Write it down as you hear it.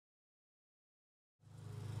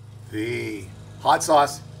The Hot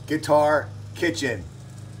Sauce Guitar Kitchen.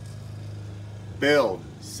 Build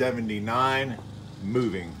 79,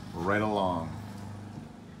 moving right along.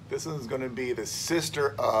 This is going to be the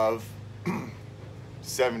sister of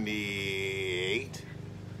 78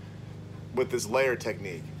 with this layer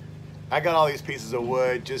technique. I got all these pieces of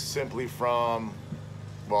wood just simply from,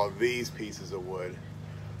 well, these pieces of wood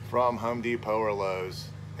from Home Depot or Lowe's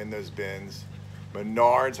in those bins.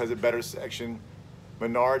 Menards has a better section.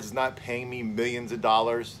 Menards is not paying me millions of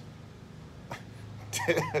dollars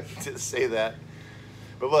to say that.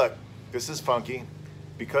 But look, this is funky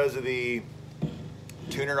because of the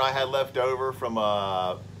tuner I had left over from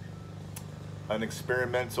an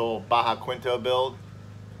experimental Baja Quinto build.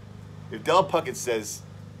 If Del Puckett says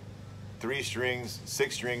 3 strings,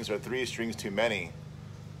 6 strings, or 3 strings too many,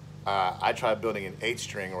 I tried building an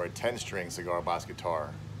 8-string or a 10-string cigar box guitar.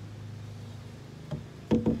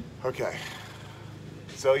 Okay,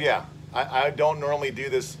 so yeah, I don't normally do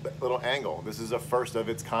this little angle. This is a first of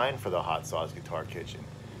its kind for the Hot Sauce Guitar Kitchen.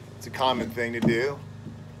 It's a common thing to do.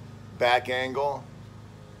 Back angle,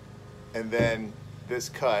 and then this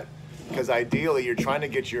cut, because ideally you're trying to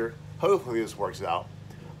get your, hopefully this works out,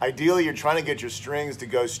 ideally you're trying to get your strings to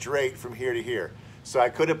go straight from here to here. So I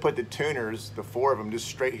could have put the tuners, the 4 of them, just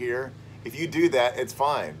straight here. If you do that, it's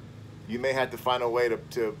fine. You may have to find a way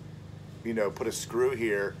to you know, put a screw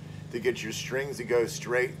here to get your strings to go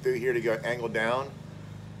straight through here to go angle down.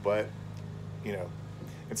 But, you know,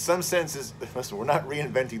 in some senses, listen, we're not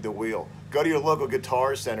reinventing the wheel. Go to your local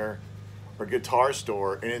guitar center or guitar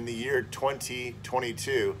store, and in the year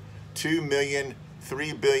 2022, 2 million,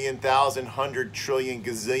 3 billion, 1,000, 100 trillion,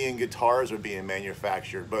 gazillion guitars are being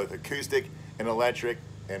manufactured, both acoustic and electric,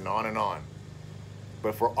 and on and on.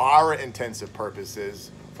 But for our intensive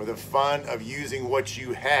purposes, for the fun of using what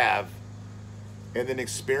you have and then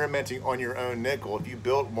experimenting on your own nickel, if you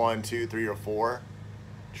built 1, 2, 3, or 4,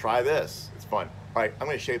 try this. It's fun. All right, I'm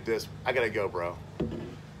gonna shape this. I gotta go, bro.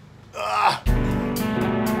 Ah!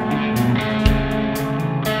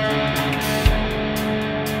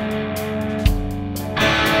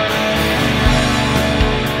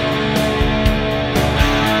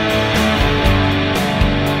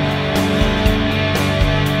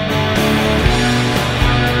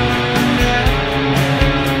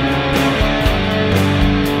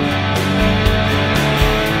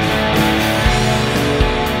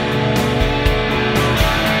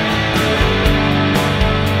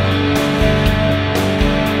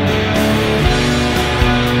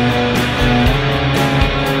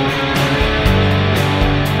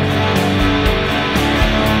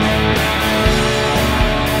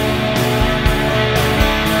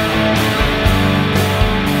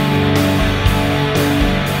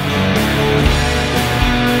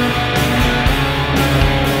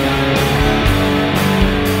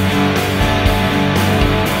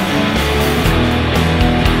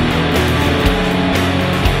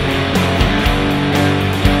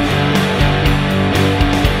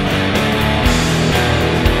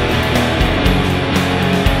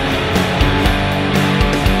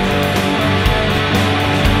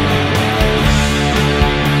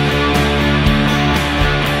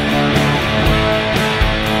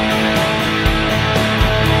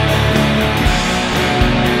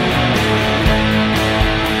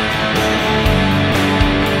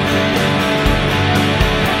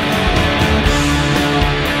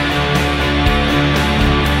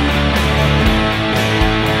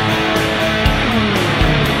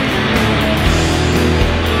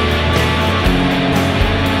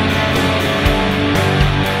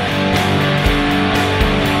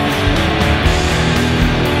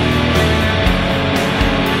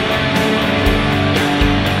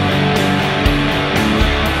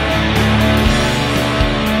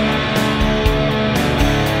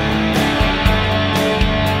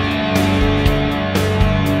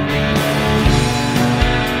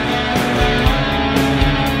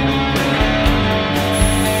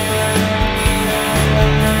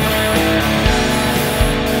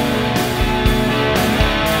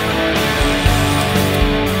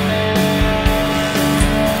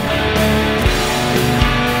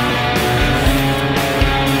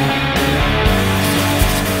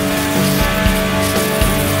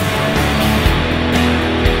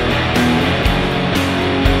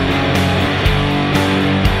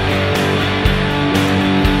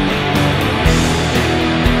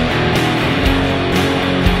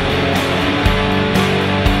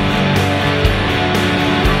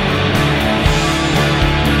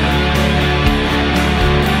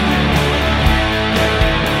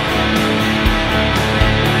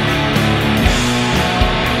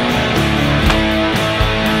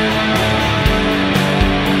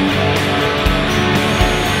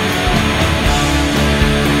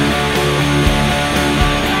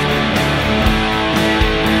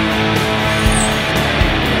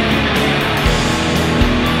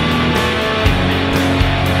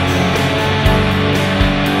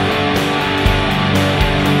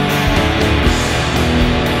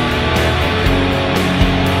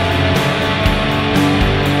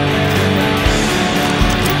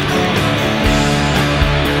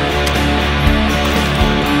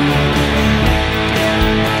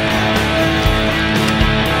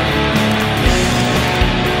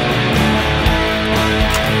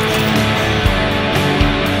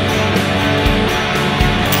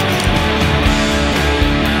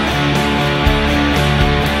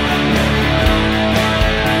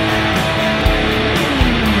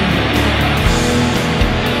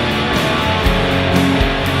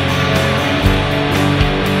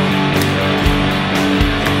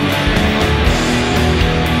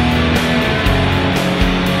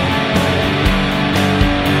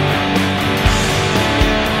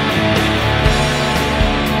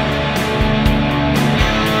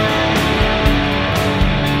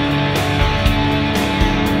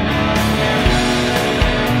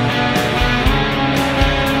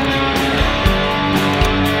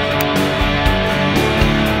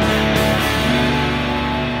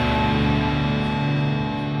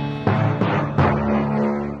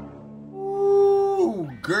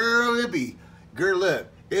 girl, look,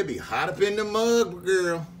 it be hot up in the mug,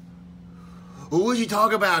 girl. Ooh, what you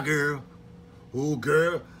talk about, girl? Ooh,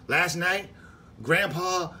 girl, last night,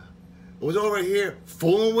 Grandpa was over here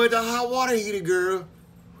fooling with the hot water heater, girl.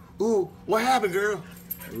 Ooh, what happened, girl?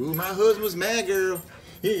 Ooh, my husband was mad, girl.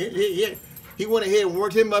 He went ahead and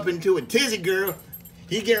worked him up into a tizzy, girl.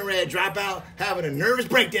 He getting ready to drop out, having a nervous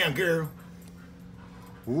breakdown, girl.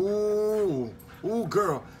 Ooh,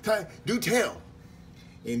 girl, do tell.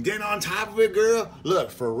 And then on top of it, girl,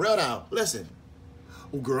 look, for real now, listen.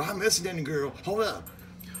 Oh, girl, I'm listening, girl. Hold up.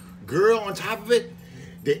 Girl, on top of it,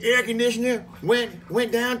 the air conditioner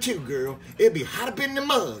went down too, girl. It'd be hot up in the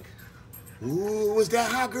mug. Ooh, was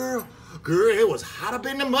that hot, girl? Girl, it was hot up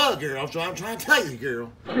in the mug, girl. So I'm trying to tell you,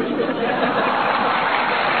 girl.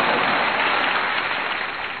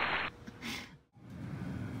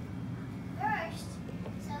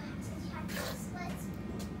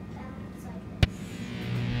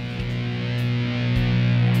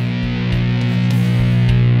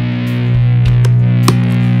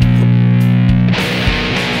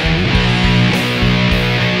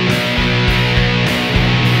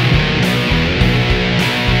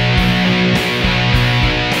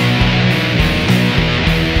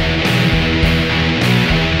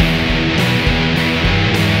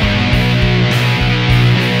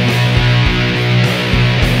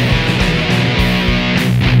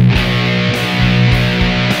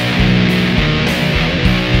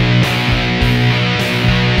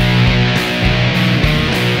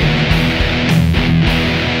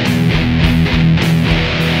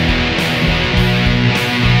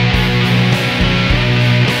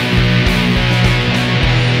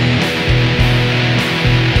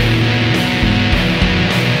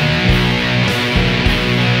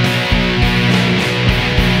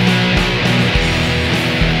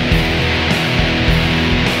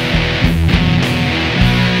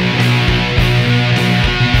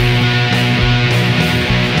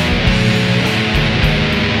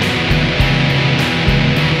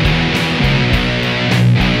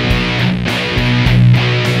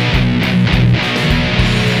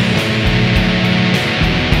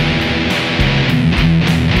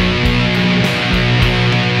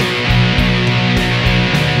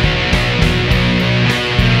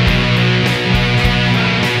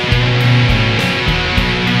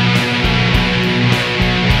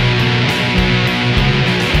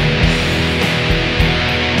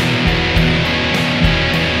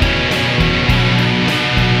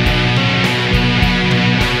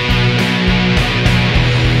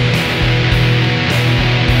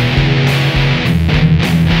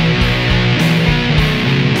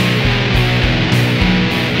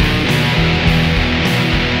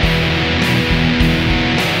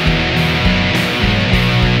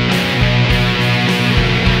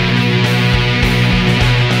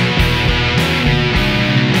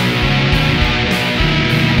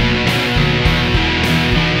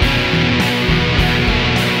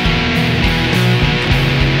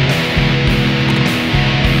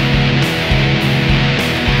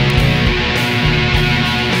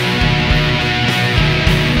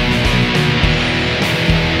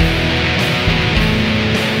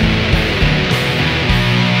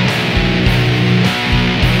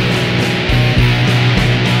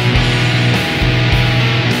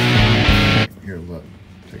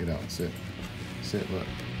 Sit, look.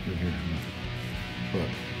 You're here.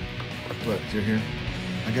 Look, you're here.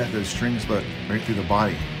 I got those strings, look, right through the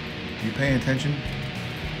body. You paying attention?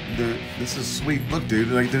 This is sweet. Look, dude,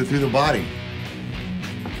 like they're through the body.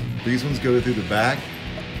 These ones go through the back.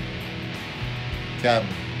 Cap.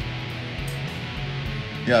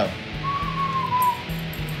 Yeah.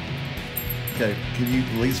 Okay, can you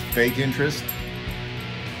at least fake interest?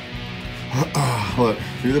 Look,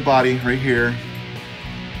 through the body, right here.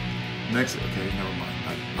 Next, okay, never mind.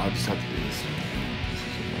 I'll just have to do this.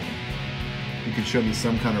 You can show me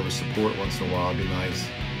some kind of a support once in a while, it'd be nice.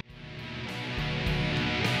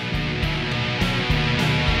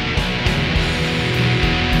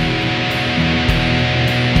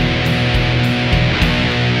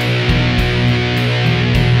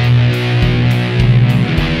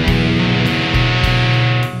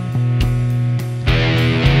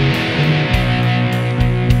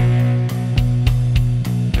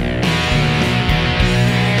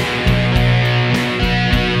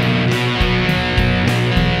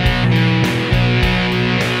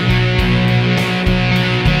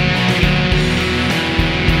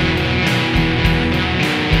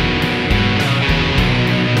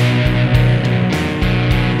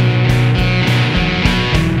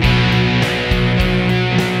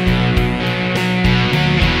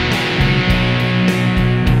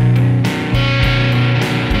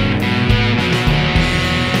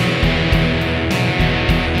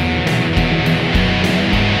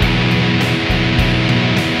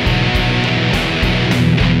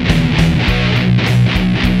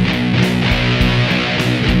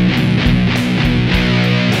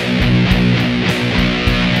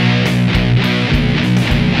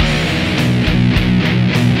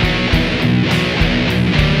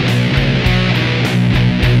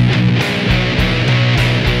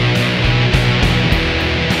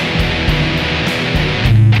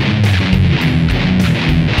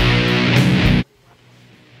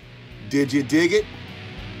 Did you dig it?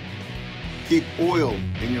 Keep oil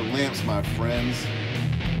in your lamps, my friends.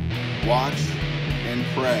 Watch and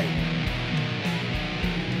pray.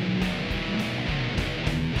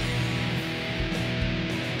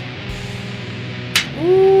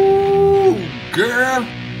 Ooh, girl.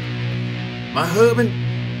 My husband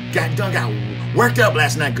got worked up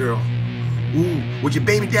last night, girl. Ooh, with your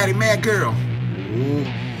baby daddy mad, girl. Ooh,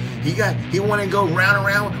 he wanted to go round and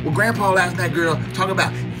round with Grandpa last night, girl. Talking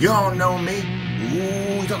about, you don't know me.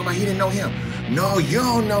 Ooh, he talking about he didn't know him. No, you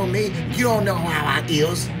don't know me. You don't know how I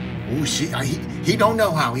is. Ooh, he don't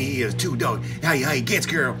know how he is too, though. How he gets,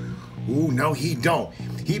 girl. Ooh, no, he don't.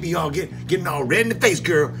 He be all getting all red in the face,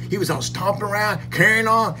 girl. He was all stomping around, carrying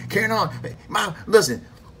on. Listen,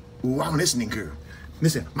 ooh, I'm listening, girl.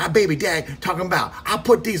 Listen, my baby dad talking about, I'll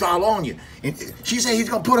put these all on you. And she said he's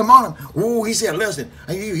gonna put them on him. Ooh, he said, listen,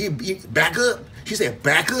 he back up. She said,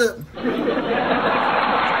 back up.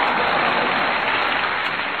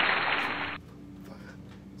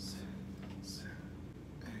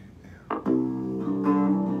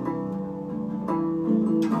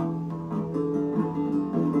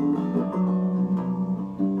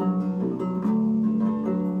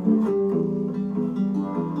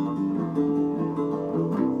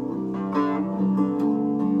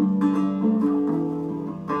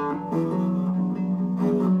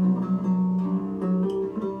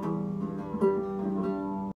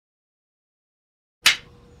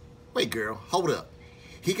 Wait, girl, hold up.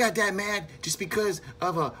 He got that mad just because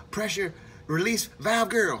of a pressure release valve,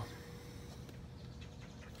 girl.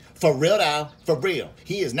 For real now, for real.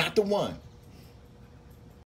 He is not the one.